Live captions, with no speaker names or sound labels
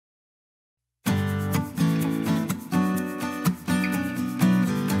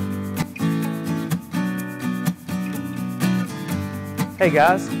Hey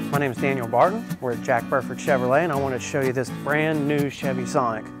guys, my name is Daniel Barton. We're at Jack Burford Chevrolet and I wanted to show you this brand new Chevy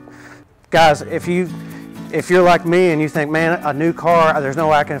Sonic. Guys, if you're like me and you think, man, a new car, there's no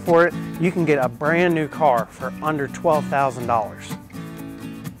way I can afford it, you can get a brand new car for under $12,000.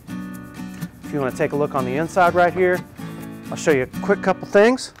 If you want to take a look on the inside right here, I'll show you a quick couple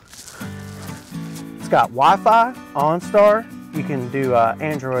things. It's got Wi-Fi, OnStar, you can do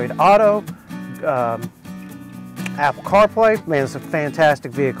Android Auto, Apple CarPlay. Man, it's a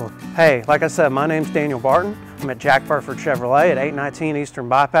fantastic vehicle. Hey, like I said, my name's Daniel Barton. I'm at Jack Burford Chevrolet at 819 Eastern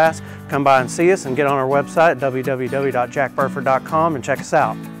Bypass. Come by and see us and get on our website at www.jackburford.com and check us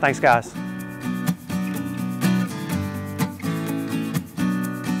out. Thanks, guys.